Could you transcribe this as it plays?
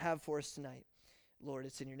have for us tonight. Lord,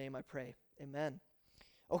 it's in your name I pray. Amen.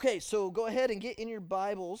 Okay, so go ahead and get in your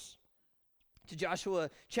Bibles to Joshua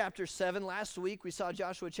chapter 7. Last week we saw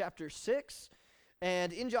Joshua chapter 6,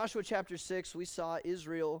 and in Joshua chapter 6 we saw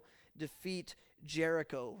Israel defeat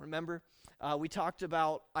Jericho. Remember? We talked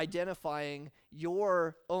about identifying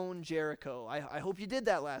your own Jericho. I hope you did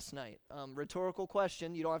that last night. Rhetorical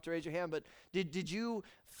question, you don't have to raise your hand, but did you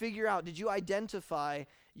figure out, did you identify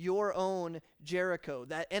your own Jericho,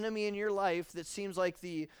 that enemy in your life that seems like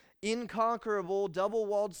the inconquerable,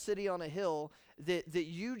 double-walled city on a hill that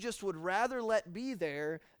you just would rather let be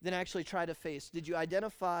there than actually try to face? Did you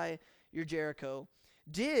identify your Jericho?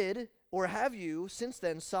 Did or have you since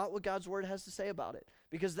then sought what God's word has to say about it?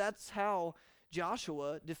 Because that's how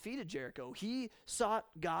Joshua defeated Jericho. He sought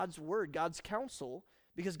God's word, God's counsel,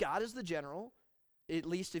 because God is the general, at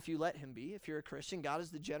least if you let him be. If you're a Christian, God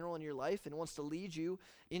is the general in your life and wants to lead you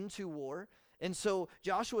into war. And so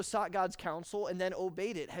Joshua sought God's counsel and then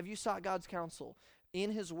obeyed it. Have you sought God's counsel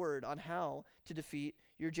in his word on how to defeat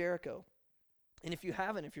your Jericho? And if you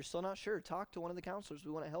haven't, if you're still not sure, talk to one of the counselors.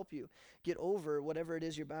 We want to help you get over whatever it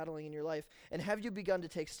is you're battling in your life. And have you begun to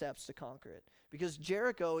take steps to conquer it? Because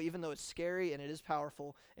Jericho, even though it's scary and it is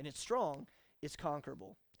powerful and it's strong, it's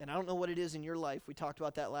conquerable. And I don't know what it is in your life. We talked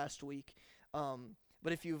about that last week.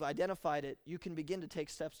 But if you've identified it, you can begin to take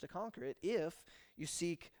steps to conquer it if you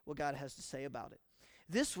seek what God has to say about it.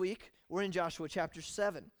 This week, we're in Joshua chapter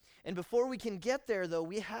 7. And before we can get there, though,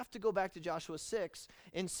 we have to go back to Joshua 6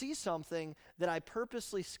 and see something that I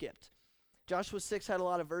purposely skipped. Joshua 6 had a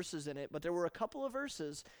lot of verses in it, but there were a couple of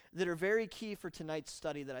verses that are very key for tonight's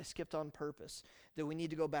study that I skipped on purpose that we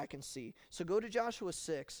need to go back and see. So go to Joshua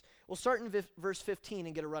 6. We'll start in verse 15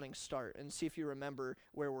 and get a running start and see if you remember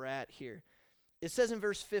where we're at here. It says in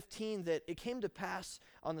verse 15 that it came to pass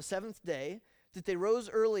on the seventh day that they rose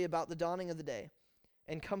early about the dawning of the day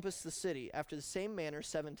and compassed the city after the same manner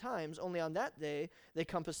 7 times. Only on that day they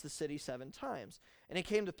compassed the city 7 times. And it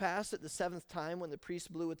came to pass at the 7th time when the priests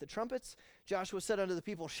blew with the trumpets, Joshua said unto the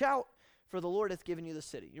people, Shout, for the Lord hath given you the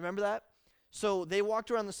city. You remember that? So they walked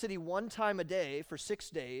around the city 1 time a day for 6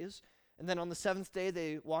 days, and then on the 7th day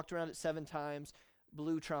they walked around it 7 times,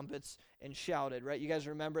 blew trumpets, and shouted, right? You guys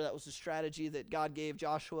remember that was the strategy that God gave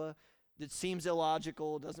Joshua that seems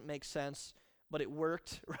illogical, doesn't make sense, but it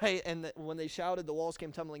worked, right? And when they shouted, the walls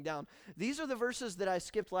came tumbling down. These are the verses that I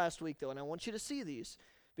skipped last week, though, and I want you to see these.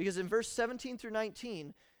 Because in verse 17 through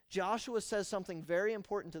 19, Joshua says something very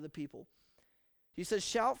important to the people. He says,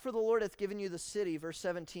 Shout, for the Lord hath given you the city, verse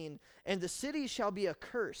 17, and the city shall be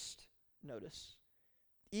accursed, notice,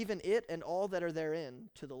 even it and all that are therein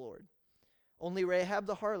to the Lord. Only Rahab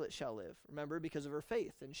the harlot shall live, remember, because of her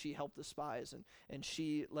faith, and she helped the spies, and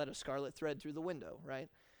she led a scarlet thread through the window, right?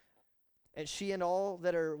 And she and all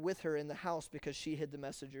that are with her in the house, because she hid the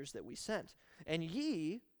messengers that we sent. And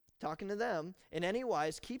ye, talking to them, in any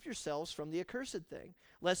wise keep yourselves from the accursed thing,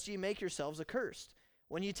 lest ye make yourselves accursed,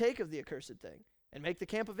 when ye take of the accursed thing, and make the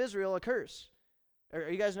camp of Israel a curse. Are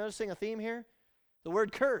you guys noticing a theme here? The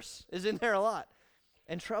word curse is in there a lot.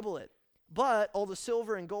 And trouble it. But all the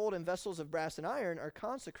silver and gold and vessels of brass and iron are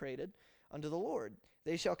consecrated unto the Lord.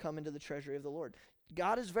 They shall come into the treasury of the Lord.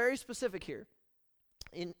 God is very specific here.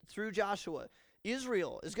 Through Joshua,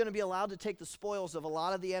 Israel is going to be allowed to take the spoils of a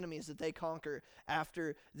lot of the enemies that they conquer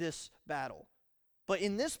after this battle. But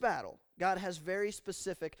in this battle, God has very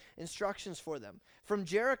specific instructions for them. From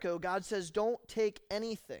Jericho, God says, don't take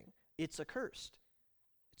anything. It's accursed.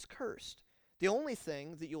 It's cursed. The only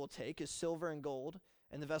thing that you will take is silver and gold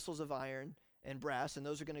and the vessels of iron and brass, and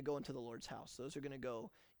those are going to go into the Lord's house. Those are going to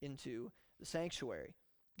go into the sanctuary.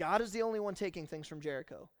 God is the only one taking things from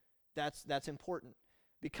Jericho. That's important.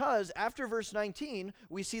 Because after verse 19,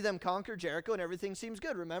 we see them conquer Jericho and everything seems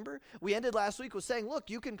good, remember? We ended last week with saying,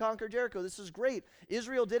 look, you can conquer Jericho. This is great.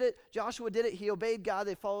 Israel did it. Joshua did it. He obeyed God.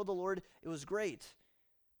 They followed the Lord. It was great.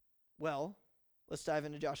 Well, let's dive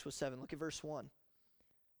into Joshua 7. Look at verse 1.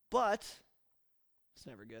 But, it's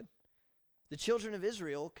never good. The children of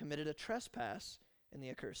Israel committed a trespass in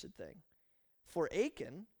the accursed thing. For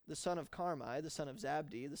Achan, the son of Carmi, the son of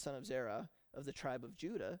Zabdi, the son of Zerah, of the tribe of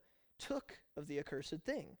Judah, took of the accursed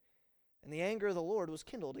thing, and the anger of the Lord was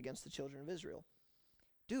kindled against the children of Israel.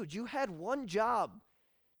 Dude, you had one job.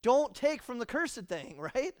 Don't take from the cursed thing,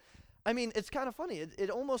 right? I mean, it's kind of funny. It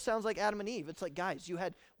almost sounds like Adam and Eve. It's like, guys, you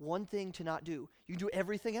had one thing to not do. You do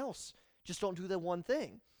everything else. Just don't do the one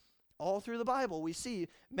thing. All through the Bible, we see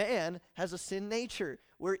man has a sin nature.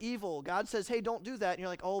 We're evil. God says, hey, don't do that. And you're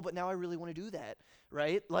like, oh, but now I really want to do that,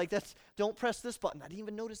 right? Like don't press this button. I didn't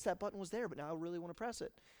even notice that button was there, but now I really want to press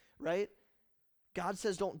it, right? God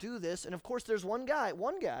says don't do this. And of course, there's one guy.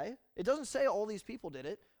 It doesn't say all these people did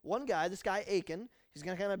it. One guy, this guy Achan, he's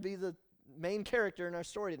going to kind of be the main character in our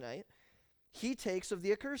story tonight. He takes of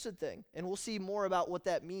the accursed thing. And we'll see more about what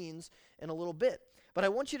that means in a little bit. But I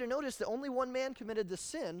want you to notice that only one man committed the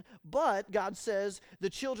sin, but God says the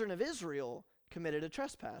children of Israel committed a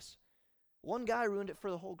trespass. One guy ruined it for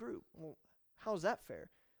the whole group. Well, how is that fair?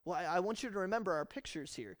 Well, I want you to remember our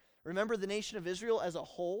pictures here. Remember, the nation of Israel as a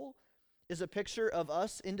whole is a picture of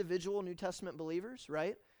us individual New Testament believers,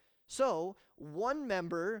 right? So, one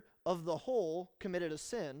member of the whole committed a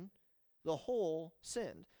sin, the whole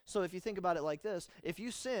sinned. So if you think about it like this, if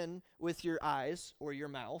you sin with your eyes or your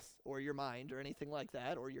mouth or your mind or anything like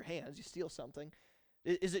that, or your hands, you steal something,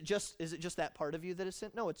 is it just that part of you that has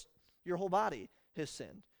sinned? No, it's your whole body has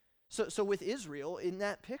sinned. So with Israel, in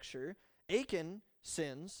that picture, Achan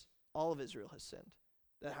sins, all of Israel has sinned.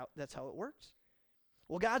 That's how it works.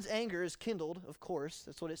 Well, God's anger is kindled, of course.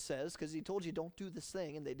 That's what it says, because he told you don't do this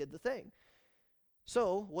thing, and they did the thing.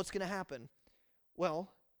 So what's going to happen?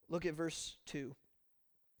 Well, look at verse 2.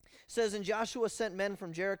 It says, and Joshua sent men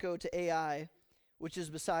from Jericho to Ai, which is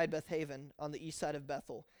beside Bethaven, on the east side of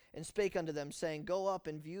Bethel, and spake unto them, saying, go up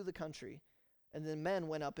and view the country. And the men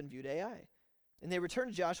went up and viewed Ai. And they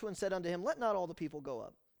returned to Joshua and said unto him, let not all the people go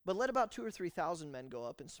up, but let about 2,000 or 3,000 men go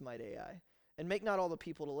up and smite Ai, and make not all the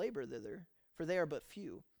people to labor thither, for they are but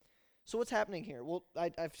few. So what's happening here? Well,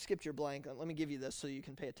 I've skipped your blank. Let me give you this so you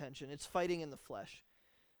can pay attention. It's fighting in the flesh.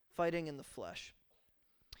 Fighting in the flesh.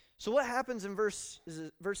 So what happens in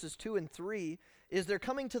verses 2 and 3 is they're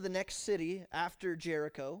coming to the next city after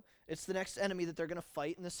Jericho. It's the next enemy that they're going to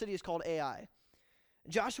fight, and the city is called Ai.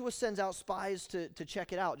 Joshua sends out spies to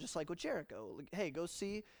check it out, just like with Jericho. Hey, go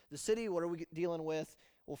see the city. What are we dealing with?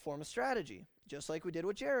 We'll form a strategy, just like we did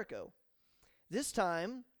with Jericho. This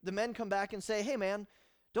time, the men come back and say, hey, man,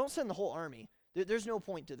 don't send the whole army. There's no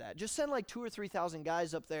point to that. Just send like 2,000 or 3,000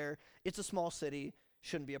 guys up there. It's a small city.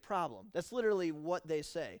 Shouldn't be a problem. That's literally what they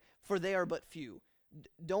say. For they are but few.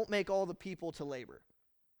 Don't make all the people to labor.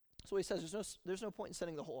 So he says there's no point in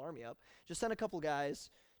sending the whole army up. Just send a couple guys.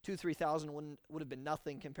 2,000, 3,000 would have been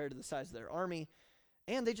nothing compared to the size of their army.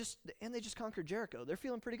 And they just conquered Jericho. They're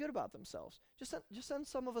feeling pretty good about themselves. Just send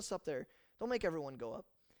some of us up there. Don't make everyone go up.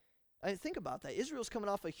 I mean, think about that. Israel's coming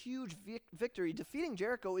off a huge victory. Defeating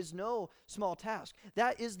Jericho is no small task.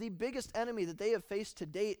 That is the biggest enemy that they have faced to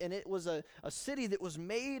date, and it was a city that was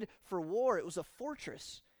made for war. It was a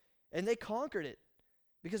fortress, and they conquered it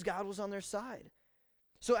because God was on their side.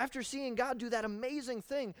 So after seeing God do that amazing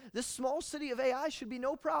thing, this small city of Ai should be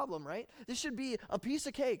no problem, right? This should be a piece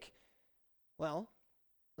of cake. Well,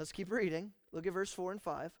 let's keep reading. Look at verse 4 and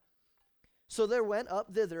 5. So there went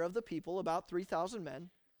up thither of the people about 3,000 men,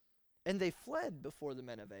 and they fled before the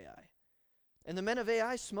men of Ai. And the men of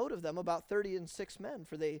Ai smote of them about 36 men,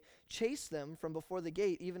 for they chased them from before the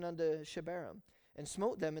gate even unto Shebarim, and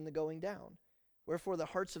smote them in the going down. Wherefore the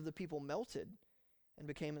hearts of the people melted and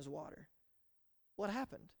became as water. What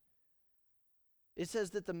happened? It says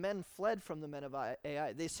that the men fled from the men of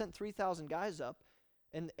Ai. They sent 3,000 guys up,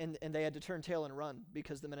 and they had to turn tail and run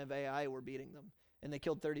because the men of Ai were beating them. And they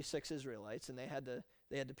killed 36 Israelites, and they had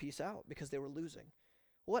to peace out because they were losing.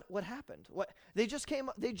 What happened? They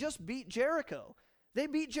just beat Jericho. They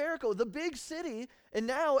beat Jericho, the big city, and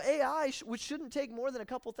now Ai, which shouldn't take more than a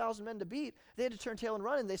couple thousand men to beat, they had to turn tail and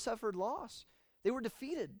run, and they suffered loss. They were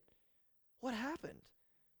defeated. What happened?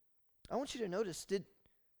 I want you to notice, did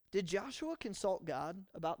Joshua consult God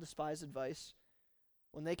about the spies' advice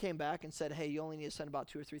when they came back and said, hey, you only need to send about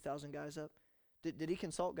 2,000 or 3,000 guys up? Did he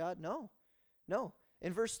consult God? No.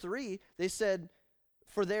 In verse 3, they said,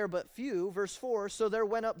 for there but few. Verse 4, so there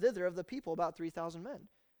went up thither of the people about 3,000 men.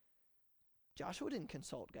 Joshua didn't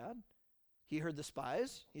consult God. He heard the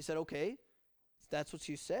spies. He said, okay, if that's what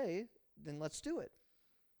you say, then let's do it.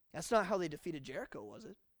 That's not how they defeated Jericho, was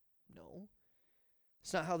it? No.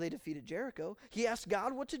 It's not how they defeated Jericho. He asked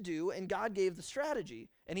God what to do, and God gave the strategy.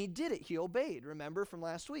 And he did it. He obeyed, remember from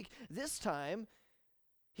last week. This time,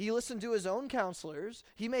 he listened to his own counselors.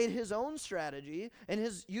 He made his own strategy and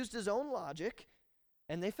used his own logic,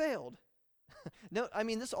 and they failed. No, I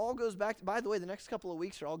mean, this all goes back to, by the way, the next couple of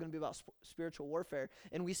weeks are all going to be about spiritual warfare,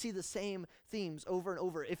 and we see the same themes over and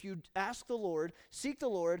over. If you ask the Lord, seek the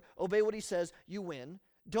Lord, obey what he says, you win.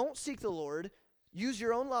 Don't seek the Lord, use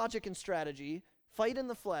your own logic and strategy, fight in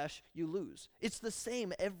the flesh, you lose. It's the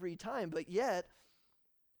same every time, but yet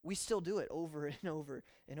we still do it over and over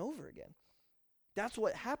and over again. That's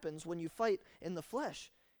what happens when you fight in the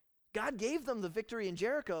flesh. God gave them the victory in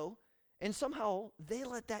Jericho, And somehow they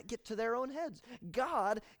let that get to their own heads.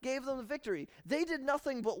 God gave them the victory. They did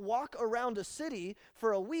nothing but walk around a city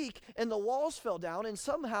for a week and the walls fell down, and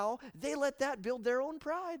somehow they let that build their own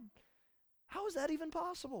pride. How is that even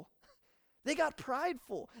possible? They got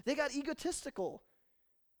prideful. They got egotistical.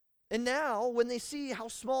 And now when they see how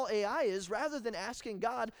small AI is, rather than asking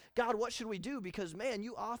God, what should we do? Because, man,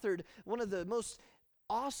 you authored one of the most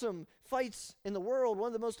awesome fights in the world, one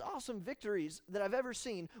of the most awesome victories that I've ever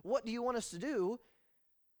seen. What do you want us to do?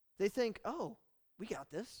 They think, oh, we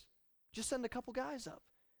got this. Just send a couple guys up.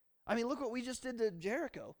 I mean, look what we just did to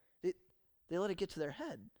Jericho. They let it get to their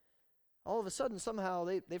head. All of a sudden, somehow,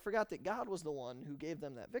 they forgot that God was the one who gave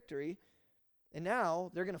them that victory. And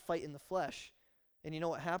now they're going to fight in the flesh. And you know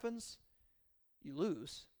what happens? You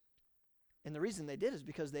lose. And the reason they did is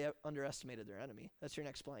because they underestimated their enemy. That's your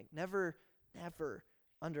next blank. Never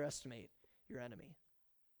underestimate your enemy.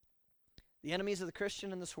 The enemies of the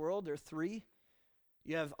Christian in this world, there are three.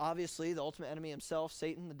 You have, obviously, the ultimate enemy himself,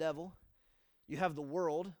 Satan, the devil. You have the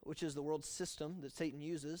world, which is the world system that Satan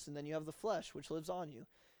uses. And then you have the flesh, which lives on you.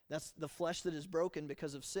 That's the flesh that is broken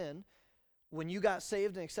because of sin. When you got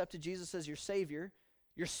saved and accepted Jesus as your Savior,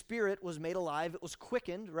 your spirit was made alive. It was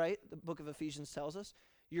quickened, right? The book of Ephesians tells us.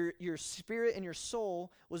 Your spirit and your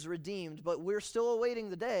soul was redeemed. But we're still awaiting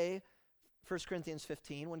the day, 1 Corinthians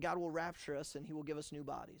 15, when God will rapture us and he will give us new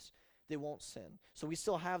bodies. They won't sin. So we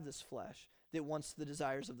still have this flesh that wants the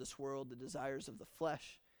desires of this world, the desires of the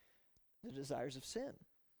flesh, the desires of sin.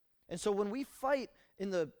 And so when we fight in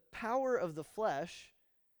the power of the flesh,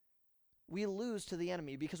 we lose to the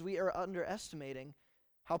enemy because we are underestimating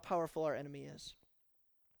how powerful our enemy is.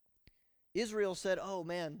 Israel said, oh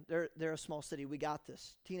man, they're a small city. We got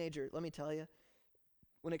this. Teenager, let me tell you,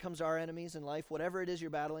 when it comes to our enemies in life, whatever it is you're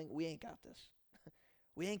battling, we ain't got this.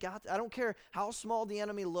 We ain't got this. I don't care how small the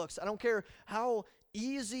enemy looks. I don't care how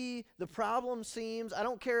easy the problem seems. I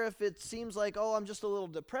don't care if it seems like, oh, I'm just a little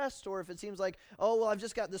depressed, or if it seems like, oh, well, I've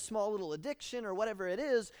just got this small little addiction or whatever it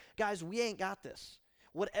is. Guys, we ain't got this.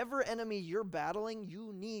 Whatever enemy you're battling,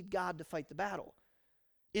 you need God to fight the battle.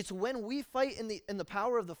 It's when we fight in the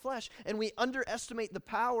power of the flesh and we underestimate the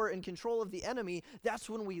power and control of the enemy, that's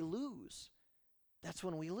when we lose. That's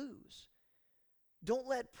when we lose. Don't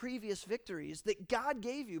let previous victories that God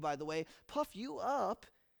gave you, by the way, puff you up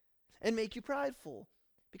and make you prideful,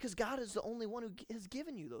 because God is the only one who has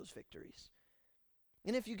given you those victories.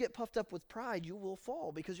 And if you get puffed up with pride, you will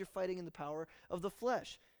fall because you're fighting in the power of the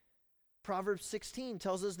flesh. Proverbs 16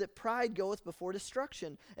 tells us that pride goeth before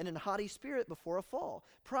destruction, and an haughty spirit before a fall.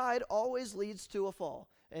 Pride always leads to a fall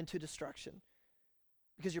and to destruction,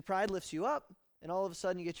 because your pride lifts you up, and all of a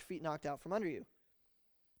sudden you get your feet knocked out from under you.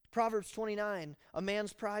 Proverbs 29, a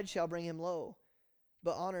man's pride shall bring him low,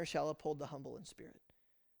 but honor shall uphold the humble in spirit.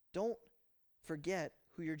 Don't forget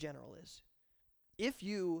who your general is. If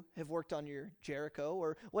you have worked on your Jericho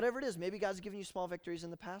or whatever it is, maybe God's given you small victories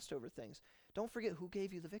in the past over things. Don't forget who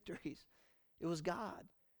gave you the victories. It was God.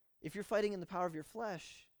 If you're fighting in the power of your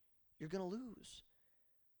flesh, you're going to lose.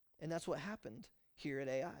 And that's what happened here at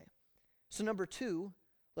AI. So number 2,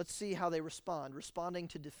 let's see how they respond. Responding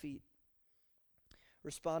to defeat.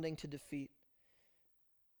 Responding to defeat.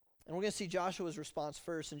 And we're going to see Joshua's response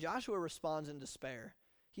first. And Joshua responds in despair.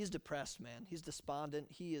 He's depressed, man. He's despondent.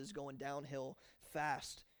 He is going downhill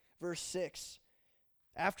fast. Verse 6.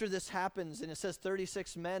 After this happens, and it says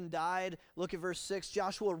 36 men died. Look at verse 6.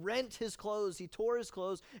 Joshua rent his clothes. He tore his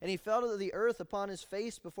clothes, and he fell to the earth upon his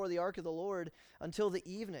face before the ark of the Lord until the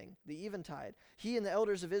evening, the eventide. He and the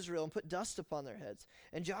elders of Israel, and put dust upon their heads.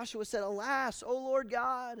 And Joshua said, Alas, O Lord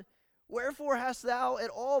God, wherefore hast thou at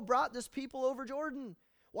all brought this people over Jordan?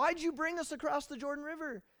 Why did you bring us across the Jordan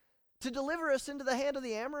River? To deliver us into the hand of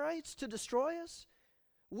the Amorites, to destroy us?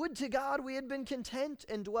 Would to God we had been content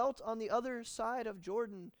and dwelt on the other side of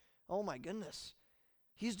Jordan. Oh my goodness.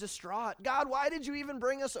 He's distraught. God, why did you even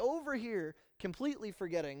bring us over here? Completely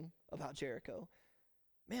forgetting about Jericho.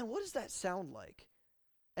 Man, what does that sound like?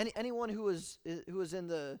 Anyone who was in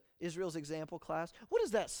the Israel's example class, what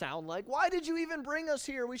does that sound like? Why did you even bring us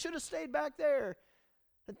here? We should have stayed back there.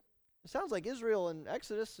 It sounds like Israel in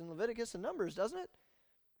Exodus and Leviticus and Numbers, doesn't it?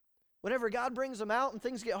 Whenever God brings them out and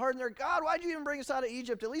things get hard in there, God, why'd you even bring us out of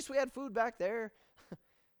Egypt? At least we had food back there.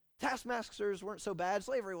 Taskmasters weren't so bad.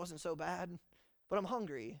 Slavery wasn't so bad. But I'm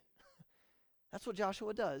hungry. That's what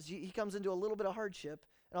Joshua does. He comes into a little bit of hardship,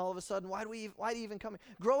 and all of a sudden, why do you even come?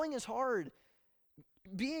 Growing is hard.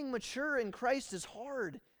 Being mature in Christ is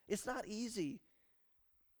hard. It's not easy.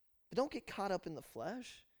 But don't get caught up in the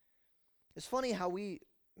flesh. It's funny how we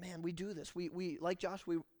do this. We like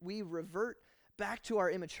Joshua, we revert back to our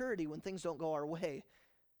immaturity when things don't go our way.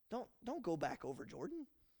 Don't go back over Jordan.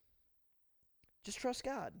 Just trust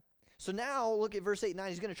God. So now look at verse 8 and 9.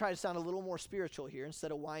 He's going to try to sound a little more spiritual here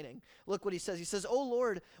instead of whining. Look what he says. He says, "O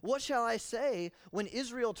Lord, what shall I say when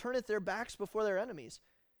Israel turneth their backs before their enemies?"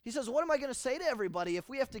 He says, what am I going to say to everybody if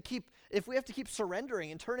we have to keep surrendering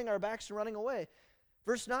and turning our backs and running away?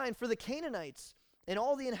 Verse 9, "For the Canaanites and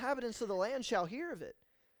all the inhabitants of the land shall hear of it,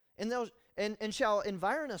 and shall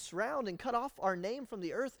environ us round and cut off our name from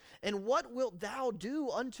the earth. And what wilt thou do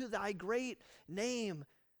unto thy great name?"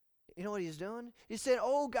 You know what he's doing? He's saying,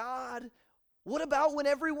 "Oh God, what about when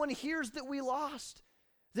everyone hears that we lost?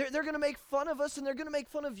 They're going to make fun of us, and they're going to make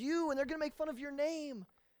fun of you, and they're going to make fun of your name."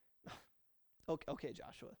 Okay,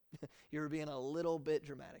 Joshua, you're being a little bit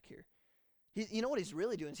dramatic here. You know what he's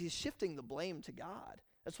really doing is he's shifting the blame to God.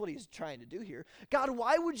 That's what he's trying to do here. "God,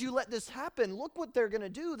 why would you let this happen? Look what they're going to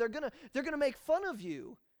do. They're going to make fun of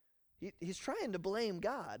you." He's trying to blame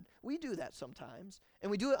God. We do that sometimes, and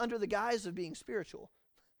we do it under the guise of being spiritual.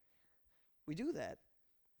 We do that.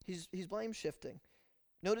 He's blame shifting.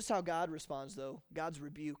 Notice how God responds, though. God's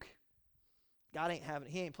rebuke. God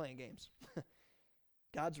he ain't playing games.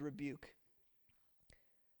 God's rebuke.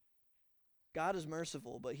 God is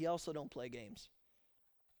merciful, but he also don't play games.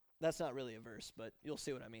 That's not really a verse, but you'll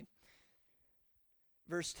see what I mean.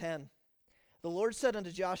 Verse 10, "The Lord said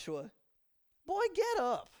unto Joshua, Boy, get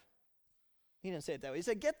up." He didn't say it that way. He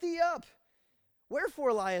said, "Get thee up.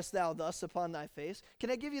 Wherefore liest thou thus upon thy face?"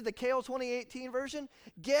 Can I give you the Kale 2018 version?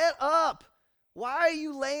 Get up. Why are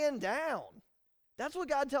you laying down? That's what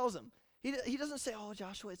God tells him. He doesn't say, "Oh,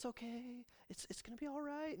 Joshua, it's okay. It's going to be all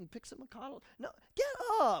right," and picks up a coddle. No, get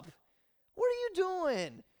up. What are you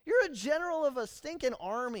doing? You're a general of a stinking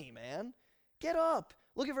army, man. Get up.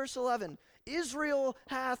 Look at verse 11. "Israel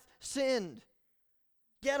hath sinned.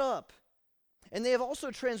 Get up. And they have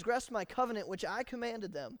also transgressed my covenant which I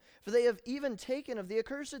commanded them. For they have even taken of the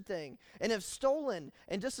accursed thing, and have stolen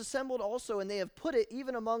and disassembled also, and they have put it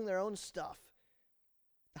even among their own stuff."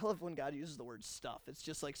 I love when God uses the word stuff. It's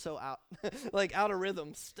just like so out, like out of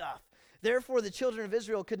rhythm stuff. "Therefore the children of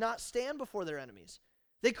Israel could not stand before their enemies."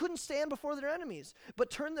 They couldn't stand before their enemies,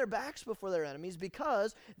 but turned their backs before their enemies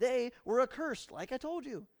because they were accursed, like I told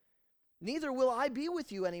you. "Neither will I be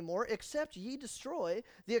with you anymore, except ye destroy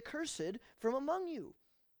the accursed from among you."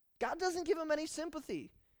 God doesn't give them any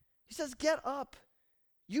sympathy. He says, get up.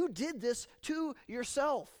 You did this to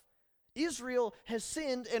yourself. Israel has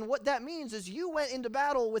sinned, and what that means is you went into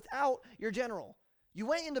battle without your general. You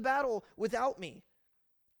went into battle without me.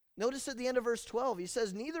 Notice at the end of verse 12, he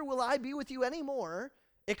says, "Neither will I be with you anymore,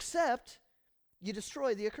 except you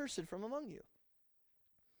destroy the accursed from among you."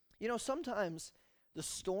 You know, sometimes the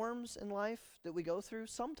storms in life that we go through,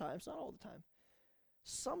 sometimes, not all the time,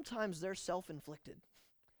 sometimes they're self-inflicted.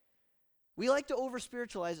 We like to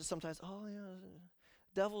over-spiritualize it sometimes. Oh, yeah,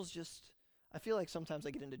 devil's just, I feel like sometimes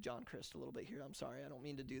I get into John Christ a little bit here. I'm sorry, I don't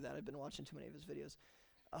mean to do that. I've been watching too many of his videos.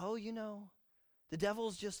 Oh, you know, the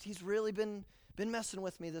devil's just, he's really been messing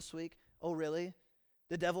with me this week. Oh, really?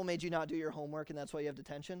 The devil made you not do your homework and that's why you have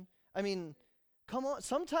detention? I mean, come on.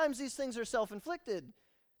 Sometimes these things are self-inflicted.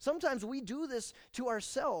 Sometimes we do this to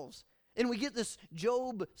ourselves. And we get this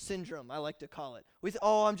Job syndrome, I like to call it.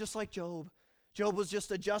 I'm just like Job. Job was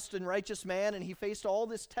just a just and righteous man, and he faced all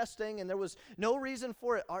this testing, and there was no reason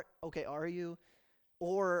for it. Are you?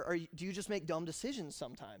 Or do you just make dumb decisions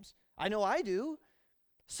sometimes? I know I do.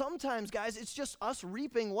 Sometimes, guys, it's just us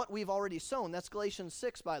reaping what we've already sown. That's Galatians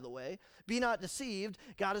 6, by the way. "Be not deceived,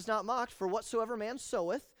 God is not mocked, for whatsoever man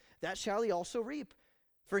soweth, that shall he also reap.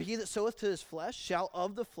 For he that soweth to his flesh shall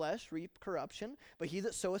of the flesh reap corruption, but he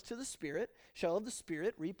that soweth to the Spirit shall of the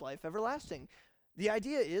Spirit reap life everlasting." The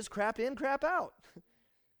idea is crap in, crap out.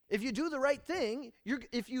 If you do the right thing,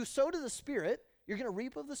 if you sow to the Spirit, you're going to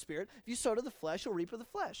reap of the Spirit. If you sow to the flesh, you'll reap of the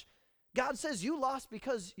flesh. God says you lost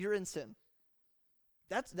because you're in sin.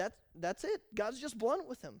 That's it. God's just blunt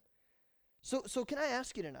with him. So can I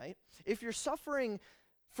ask you tonight, if you're suffering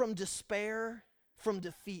from despair, from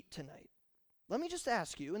defeat tonight, let me just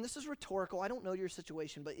ask you, and this is rhetorical, I don't know your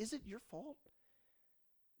situation, but is it your fault?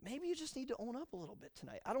 Maybe you just need to own up a little bit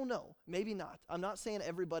tonight. I don't know. Maybe not. I'm not saying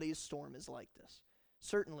everybody's storm is like this.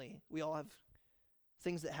 Certainly, we all have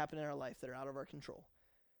things that happen in our life that are out of our control.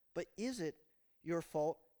 But is it your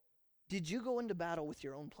fault? Did you go into battle with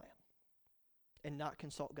your own plan and not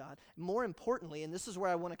consult God? More importantly, and this is where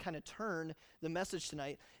I want to kind of turn the message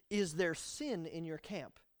tonight, is there sin in your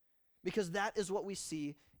camp? Because that is what we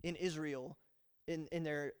see in Israel in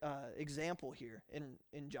their example here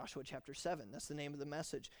in Joshua chapter 7. That's the name of the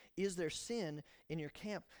message. Is there sin in your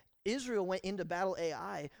camp? Israel went into battle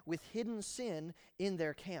Ai with hidden sin in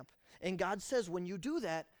their camp. And God says, when you do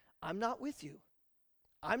that, I'm not with you.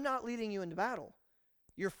 I'm not leading you into battle.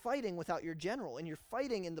 You're fighting without your general, and you're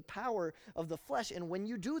fighting in the power of the flesh. And when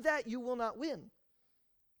you do that, you will not win.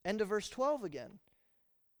 End of verse 12 again.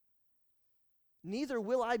 Neither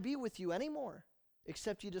will I be with you anymore,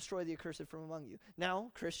 except you destroy the accursed from among you.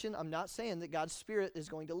 Now, Christian, I'm not saying that God's Spirit is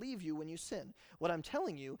going to leave you when you sin. What I'm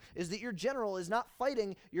telling you is that your general is not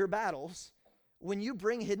fighting your battles when you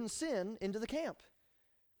bring hidden sin into the camp,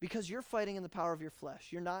 because you're fighting in the power of your flesh.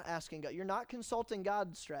 You're not asking God. You're not consulting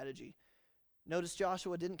God's strategy. Notice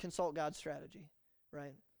Joshua didn't consult God's strategy,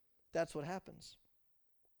 right? That's what happens.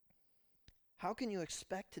 How can you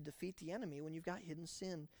expect to defeat the enemy when you've got hidden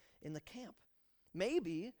sin in the camp?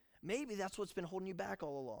 Maybe that's what's been holding you back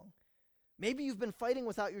all along. Maybe you've been fighting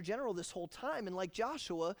without your general this whole time, and like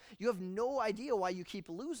Joshua, you have no idea why you keep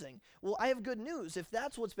losing. Well, I have good news. If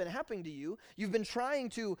that's what's been happening to you, you've been trying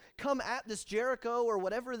to come at this Jericho or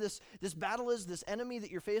whatever this battle is, this enemy that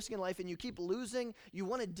you're facing in life, and you keep losing. You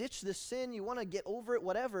want to ditch this sin. You want to get over it,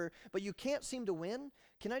 whatever, but you can't seem to win.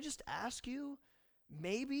 Can I just ask you,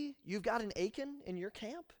 maybe you've got an Achan in your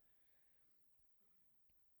camp?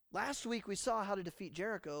 Last week we saw how to defeat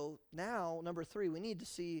Jericho. Now, number 3, we need to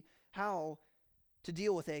see how to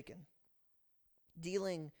deal with Achan.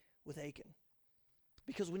 Dealing with Achan.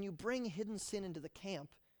 Because when you bring hidden sin into the camp,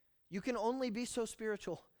 you can only be so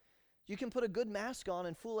spiritual. You can put a good mask on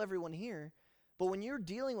and fool everyone here, but when you're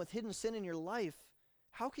dealing with hidden sin in your life,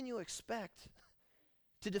 how can you expect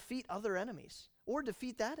to defeat other enemies or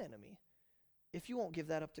defeat that enemy if you won't give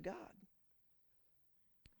that up to God?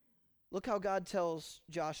 Look how God tells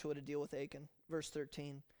Joshua to deal with Achan. Verse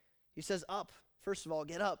 13. He says, up. First of all,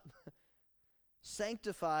 get up.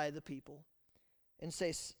 Sanctify the people. And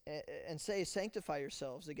say, sanctify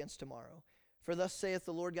yourselves against tomorrow. For thus saith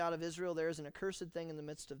the Lord God of Israel, there is an accursed thing in the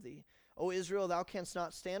midst of thee. O Israel, thou canst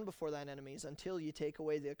not stand before thine enemies until ye take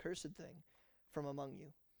away the accursed thing from among you.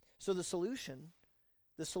 So the solution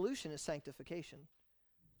is sanctification.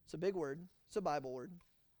 It's a big word. It's a Bible word.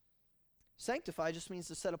 Sanctify just means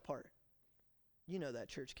to set apart. You know that,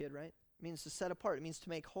 church kid, right? It means to set apart. It means to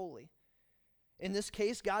make holy. In this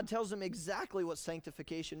case, God tells them exactly what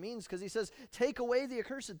sanctification means, because he says, take away the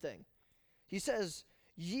accursed thing. He says,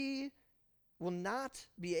 ye will not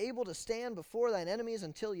be able to stand before thine enemies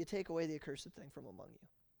until you take away the accursed thing from among you.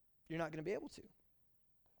 You're not going to be able to.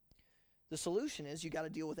 The solution is you got to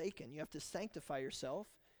deal with Achan. You have to sanctify yourself.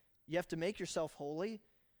 You have to make yourself holy.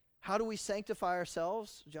 How do we sanctify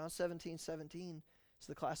ourselves? John 17:17 is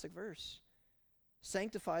the classic verse.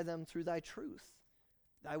 Sanctify them through thy truth.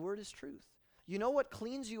 Thy word is truth. You know what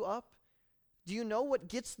cleans you up? Do you know what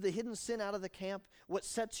gets the hidden sin out of the camp? What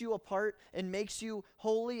sets you apart and makes you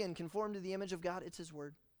holy and conform to the image of God? It's his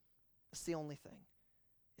word. It's the only thing.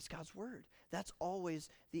 It's God's word. That's always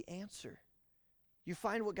the answer. You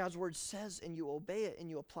find what God's word says and you obey it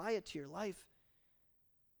and you apply it to your life.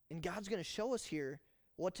 And God's going to show us here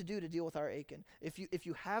what to do to deal with our Achan. If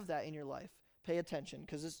you have that in your life, pay attention,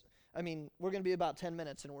 because we're going to be about 10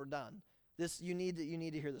 minutes and we're done. You need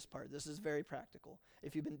to hear this part. This is very practical.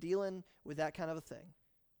 If you've been dealing with that kind of a thing,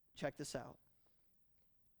 check this out.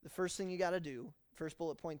 The first thing you got to do, first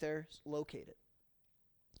bullet point there, is locate it.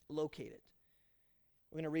 Locate it.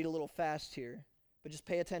 We're going to read a little fast here, but just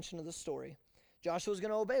pay attention to the story. Joshua's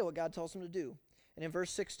going to obey what God tells him to do. And in verse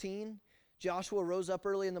 16, Joshua rose up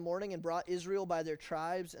early in the morning and brought Israel by their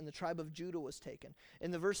tribes, and the tribe of Judah was taken. In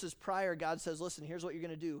the verses prior, God says, listen, here's what you're going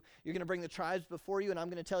to do. You're going to bring the tribes before you, and I'm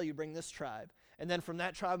going to tell you, bring this tribe. And then from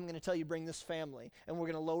that tribe, I'm going to tell you, bring this family. And we're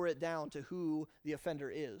going to lower it down to who the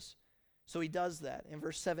offender is. So he does that. In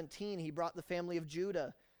verse 17, he brought the family of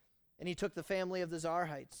Judah, and he took the family of the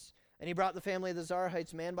Zarhites. And he brought the family of the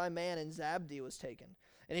Zarhites man by man, and Zabdi was taken.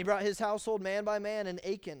 And he brought his household man by man, and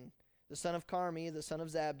Achan, the son of Carmi, the son of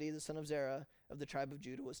Zabdi, the son of Zerah, of the tribe of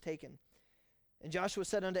Judah, was taken. And Joshua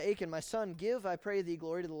said unto Achan, my son, give, I pray thee,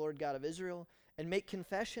 glory to the Lord God of Israel, and make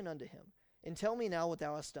confession unto him, and tell me now what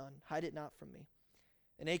thou hast done. Hide it not from me.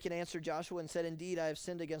 And Achan answered Joshua and said, indeed, I have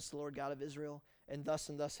sinned against the Lord God of Israel, and thus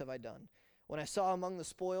have I done. When I saw among the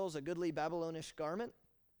spoils a goodly Babylonish garment,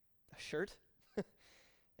 a shirt,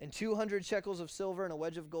 and 200 shekels of silver, and a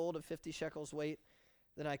wedge of gold of 50 shekels weight,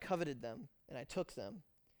 then I coveted them, and I took them.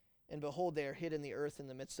 And behold, they are hid in the earth in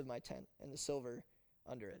the midst of my tent, and the silver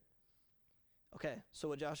under it. Okay, so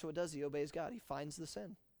what Joshua does, he obeys God. He finds the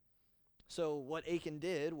sin. So what Achan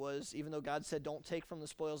did was, even though God said, don't take from the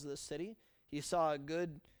spoils of this city, he saw a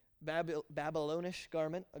good Babylonish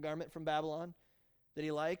garment, a garment from Babylon that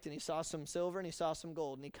he liked, and he saw some silver, and he saw some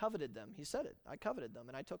gold, and he coveted them. He said it, I coveted them,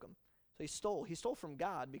 and I took them. So he stole. He stole from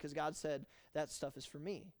God because God said, that stuff is for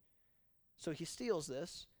me. So he steals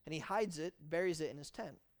this, and he hides it, buries it in his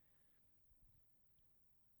tent.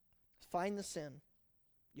 Find the sin.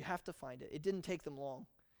 You have to find it. It didn't take them long.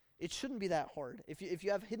 It shouldn't be that hard. If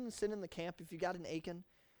you have hidden sin in the camp, if you got an Achan,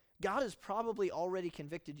 God has probably already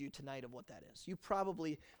convicted you tonight of what that is. You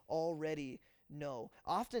probably already know.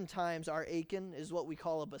 Oftentimes, our Achan is what we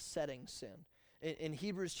call a besetting sin. In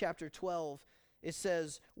Hebrews chapter 12, it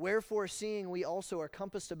says, "Wherefore, seeing we also are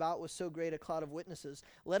compassed about with so great a cloud of witnesses,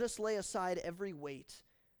 let us lay aside every weight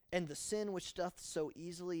and the sin which doth so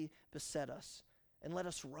easily beset us, and let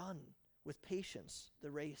us run with patience the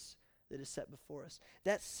race that is set before us."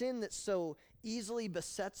 That sin that so easily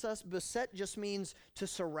besets us, beset just means to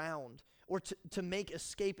surround or to make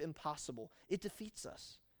escape impossible. It defeats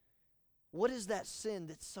us. What is that sin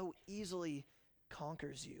that so easily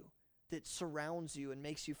conquers you, that surrounds you and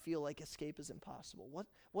makes you feel like escape is impossible?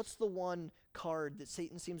 What's the one card that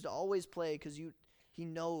Satan seems to always play because he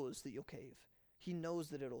knows that you'll cave? He knows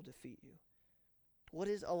that it'll defeat you. What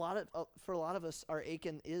is for a lot of us, our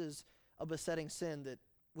Achan is a besetting sin that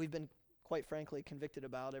we've been, quite frankly, convicted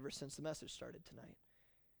about ever since the message started tonight.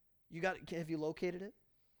 Have you located it?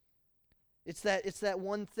 It's that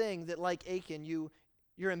one thing that, like Achan,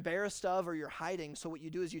 you're embarrassed of or you're hiding. So what you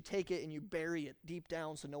do is you take it and you bury it deep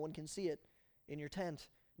down so no one can see it in your tent.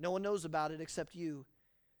 No one knows about it except you.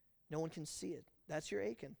 No one can see it. That's your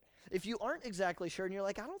Achan. If you aren't exactly sure and you're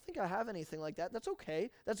like, I don't think I have anything like that, that's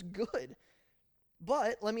okay. That's good.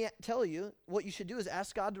 But let me tell you, what you should do is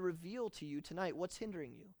ask God to reveal to you tonight what's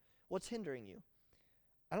hindering you. What's hindering you?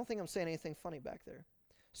 I don't think I'm saying anything funny back there.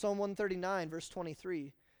 Psalm 139, verse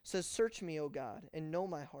 23 says, "Search me, O God, and know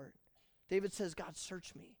my heart." David says, God,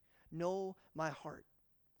 search me, know my heart.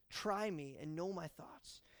 Try me and know my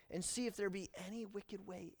thoughts, and see if there be any wicked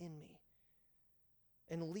way in me,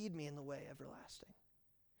 and lead me in the way everlasting.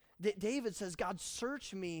 David says, God,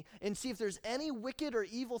 search me and see if there's any wicked or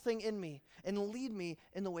evil thing in me, and lead me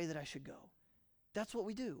in the way that I should go. That's what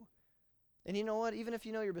we do. And you know what? Even if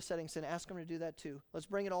you know you're besetting sin, ask him to do that too. Let's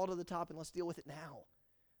bring it all to the top and let's deal with it now.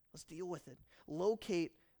 Let's deal with it.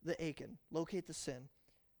 Locate the Achan. Locate the sin.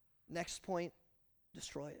 Next point,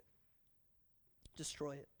 destroy it.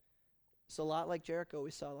 Destroy it. It's a lot like Jericho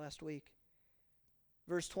we saw last week.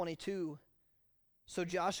 Verse 22, "So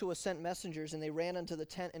Joshua sent messengers, and they ran unto the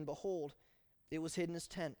tent, and behold, it was hid in his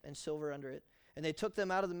tent, and silver under it. And they took them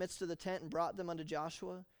out of the midst of the tent, and brought them unto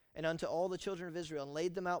Joshua, and unto all the children of Israel, and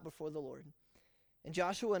laid them out before the Lord. And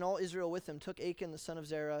Joshua and all Israel with him took Achan the son of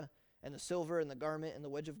Zerah, and the silver, and the garment, and the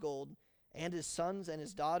wedge of gold, and his sons, and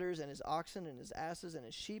his daughters, and his oxen, and his asses, and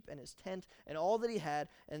his sheep, and his tent, and all that he had,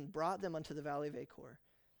 and brought them unto the valley of Achor.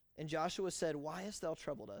 And Joshua said, Why hast thou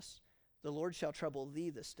troubled us? The Lord shall trouble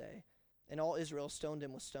thee this day. And all Israel stoned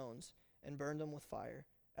him with stones, and burned him with fire,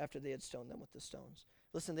 after they had stoned them with the stones."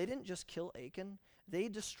 Listen, they didn't just kill Achan, they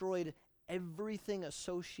destroyed everything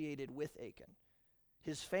associated with Achan.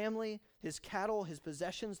 His family, his cattle, his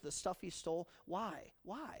possessions, the stuff he stole. Why?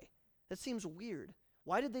 That seems weird.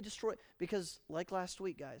 Why did they destroy? Because, like last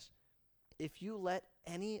week, guys, if you let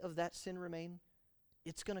any of that sin remain,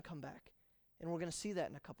 it's going to come back. And we're going to see that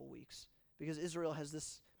in a couple weeks, because Israel has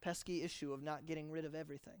this pesky issue of not getting rid of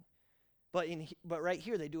everything. But right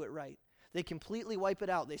here, they do it right. They completely wipe it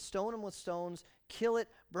out. They stone them with stones, kill it,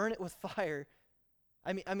 burn it with fire.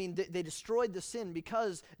 They destroyed the sin,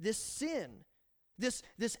 because this sin, this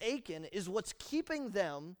Achan, is what's keeping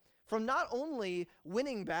them from not only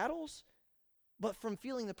winning battles, but from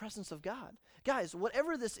feeling the presence of God. Guys,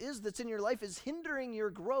 whatever this is that's in your life is hindering your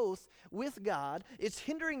growth with God. It's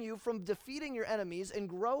hindering you from defeating your enemies and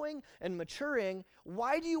growing and maturing.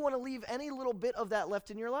 Why do you want to leave any little bit of that left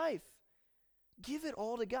in your life? Give it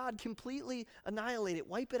all to God. Completely annihilate it.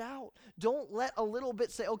 Wipe it out. Don't let a little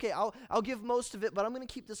bit say, okay, I'll give most of it, but I'm going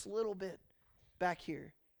to keep this little bit back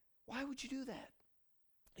here. Why would you do that?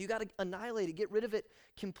 You got to annihilate it. Get rid of it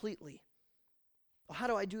completely. Well, how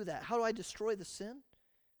do I do that? How do I destroy the sin?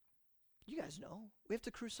 You guys know. We have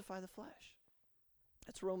to crucify the flesh.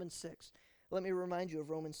 That's Romans 6. Let me remind you of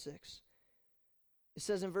Romans 6. It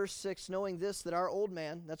says in verse 6, "Knowing this, that our old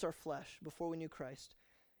man," that's our flesh, before we knew Christ,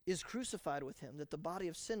 "is crucified with him, that the body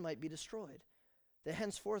of sin might be destroyed, that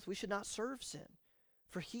henceforth we should not serve sin.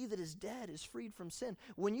 For he that is dead is freed from sin."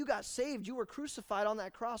 When you got saved, you were crucified on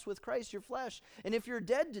that cross with Christ, your flesh. And if you're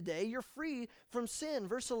dead today, you're free from sin.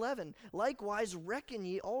 Verse 11, "Likewise reckon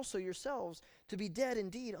ye also yourselves to be dead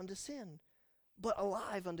indeed unto sin, but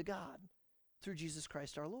alive unto God, through Jesus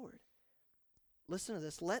Christ our Lord." Listen to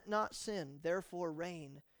this. "Let not sin therefore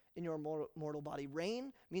reign in your mortal body."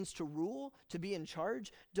 Reign means to rule, to be in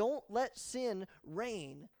charge. Don't let sin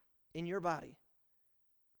reign in your body,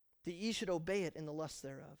 that ye should obey it in the lust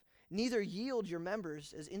thereof. Neither yield your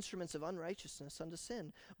members as instruments of unrighteousness unto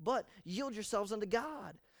sin, but yield yourselves unto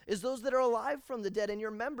God. is those that are alive from the dead, and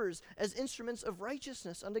your members as instruments of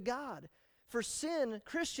righteousness unto God. For sin,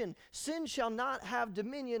 Christian, sin shall not have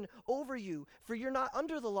dominion over you, for you're not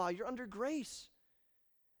under the law, you're under grace.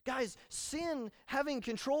 Guys, sin having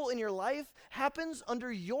control in your life happens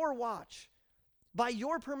under your watch, by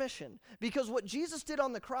your permission. Because what Jesus did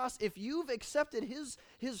on the cross, if you've accepted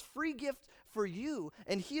his free gift for you,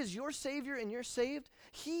 and he is your Savior and you're saved,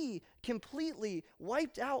 he completely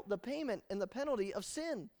wiped out the payment and the penalty of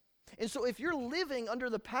sin. And so if you're living under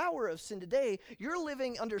the power of sin today, you're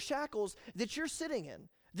living under shackles that you're sitting in,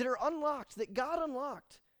 that are unlocked, that God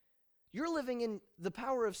unlocked. You're living in the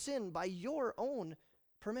power of sin by your own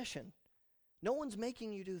permission. No one's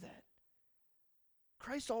making you do that.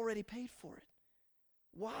 Christ already paid for it.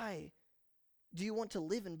 Why do you want to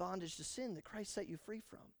live in bondage to sin that Christ set you free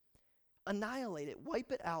from? Annihilate it.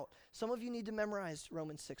 Wipe it out. Some of you need to memorize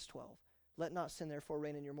Romans 6:12. Let not sin therefore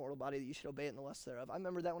reign in your mortal body, that you should obey it in the lusts thereof. I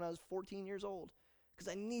remember that when I was 14 years old, because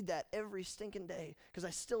I need that every stinking day, because I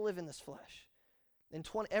still live in this flesh. And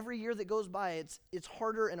every year that goes by, it's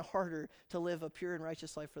harder and harder to live a pure and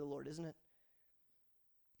righteous life for the Lord, isn't it?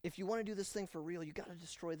 If you want to do this thing for real, you got to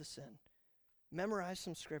destroy the sin. Memorize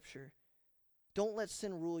some scripture. Don't let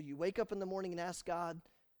sin rule you. Wake up in the morning and ask God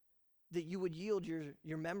that you would yield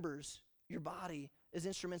your members, your body, as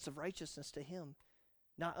instruments of righteousness to him,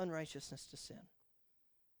 not unrighteousness to sin.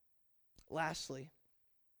 Lastly,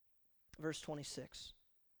 verse 26.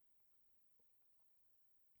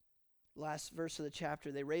 Last verse of the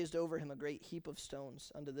chapter, they raised over him a great heap of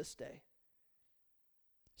stones unto this day.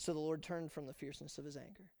 So the Lord turned from the fierceness of his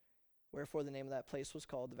anger, wherefore the name of that place was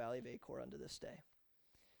called the Valley of Achor unto this day.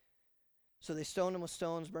 So they stoned him with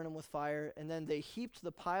stones, burned him with fire, and then they heaped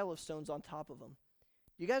the pile of stones on top of him.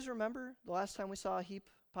 You guys remember the last time we saw a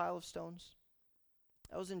pile of stones?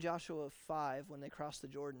 That was in Joshua 5 when they crossed the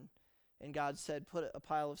Jordan, and God said, put a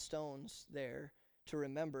pile of stones there to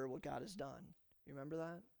remember what God has done. You remember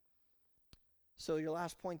that? So your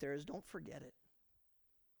last point there is don't forget it.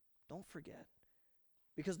 Don't forget.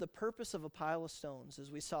 Because the purpose of a pile of stones,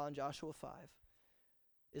 as we saw in Joshua 5,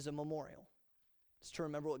 is a memorial. It's to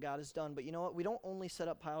remember what God has done. But you know what? We don't only set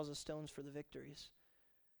up piles of stones for the victories.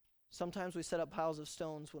 Sometimes we set up piles of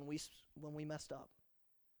stones when we messed up,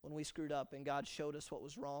 when we screwed up and God showed us what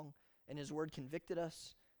was wrong and his word convicted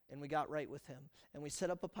us and we got right with him. And we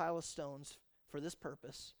set up a pile of stones for this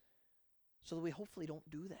purpose so that we hopefully don't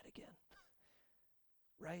do that again.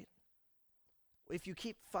 Right? If you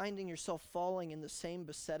keep finding yourself falling in the same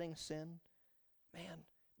besetting sin, man,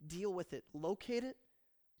 deal with it. Locate it.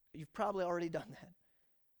 You've probably already done that.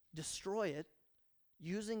 Destroy it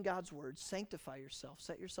using God's word. Sanctify yourself.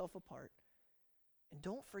 Set yourself apart. And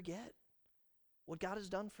don't forget what God has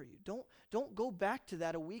done for you. Don't go back to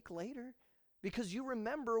that a week later because you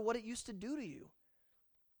remember what it used to do to you.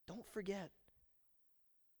 Don't forget.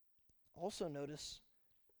 Also notice,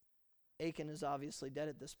 Achan is obviously dead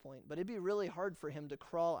at this point, but it'd be really hard for him to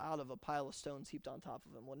crawl out of a pile of stones heaped on top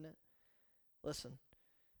of him, wouldn't it? Listen,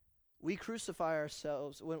 we crucify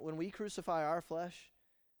ourselves. When we crucify our flesh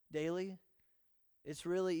daily, it's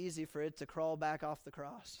really easy for it to crawl back off the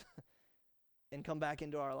cross and come back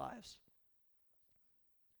into our lives.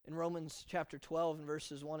 In Romans chapter 12 and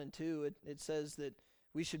verses 1 and 2, it says that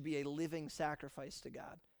we should be a living sacrifice to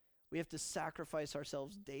God. We have to sacrifice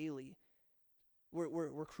ourselves daily.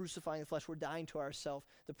 We're crucifying the flesh. We're dying to ourselves.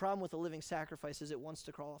 The problem with a living sacrifice is it wants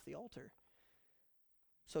to crawl off the altar.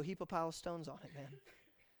 So heap a pile of stones on it, man.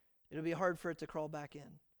 It'll be hard for it to crawl back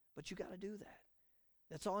in. But you got to do that.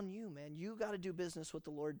 That's on you, man. You got to do business with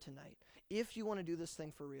the Lord tonight. If you want to do this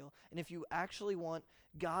thing for real, and if you actually want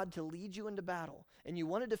God to lead you into battle, and you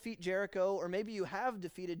want to defeat Jericho, or maybe you have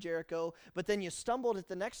defeated Jericho, but then you stumbled at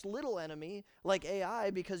the next little enemy, like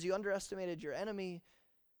Ai, because you underestimated your enemy,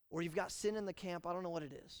 or you've got sin in the camp, I don't know what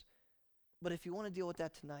it is. But if you want to deal with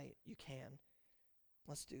that tonight, you can.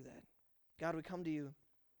 Let's do that. God, we come to you.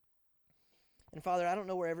 And Father, I don't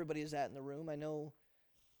know where everybody is at in the room. I know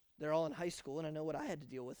they're all in high school, and I know what I had to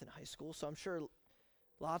deal with in high school, so I'm sure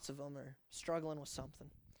lots of them are struggling with something.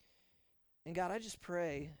 And God, I just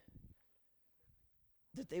pray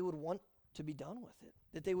that they would want to be done with it,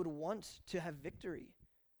 that they would want to have victory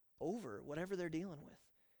over whatever they're dealing with.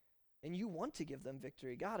 And you want to give them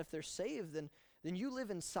victory. God, if they're saved, then you live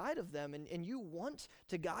inside of them, and you want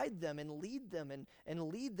to guide them and lead them and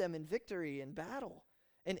lead them in victory and battle.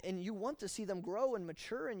 And you want to see them grow and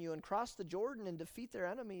mature in you and cross the Jordan and defeat their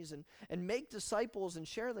enemies and make disciples and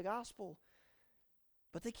share the gospel.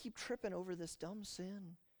 But they keep tripping over this dumb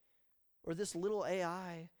sin or this little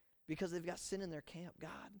Ai because they've got sin in their camp. God,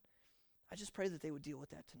 I just pray that they would deal with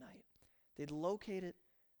that tonight. They'd locate it.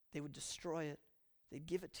 They would destroy it. they'd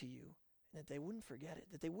give it to you, and that they wouldn't forget it,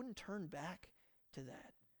 that they wouldn't turn back to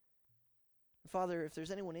that. Father, if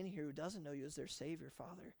there's anyone in here who doesn't know you as their Savior,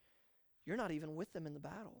 Father, you're not even with them in the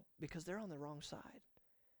battle because they're on the wrong side.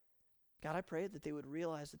 God, I pray that they would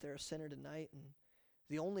realize that they're a sinner tonight, and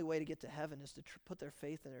the only way to get to heaven is to put their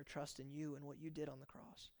faith and their trust in you and what you did on the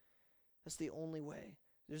cross. That's the only way.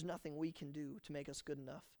 There's nothing we can do to make us good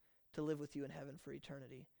enough to live with you in heaven for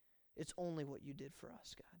eternity. It's only what you did for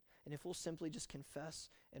us, God. And if we'll simply just confess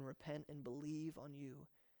and repent and believe on you,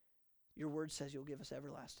 your word says you'll give us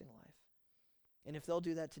everlasting life. And if they'll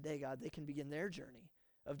do that today, God, they can begin their journey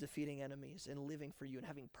of defeating enemies and living for you and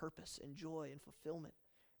having purpose and joy and fulfillment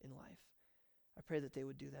in life. I pray that they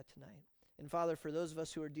would do that tonight. And Father, for those of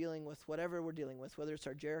us who are dealing with whatever we're dealing with, whether it's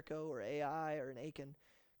our Jericho or AI or an Achan,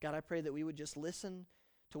 God, I pray that we would just listen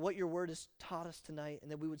to what your word has taught us tonight and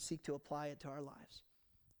that we would seek to apply it to our lives.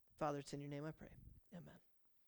 Father, it's in your name I pray. Amen.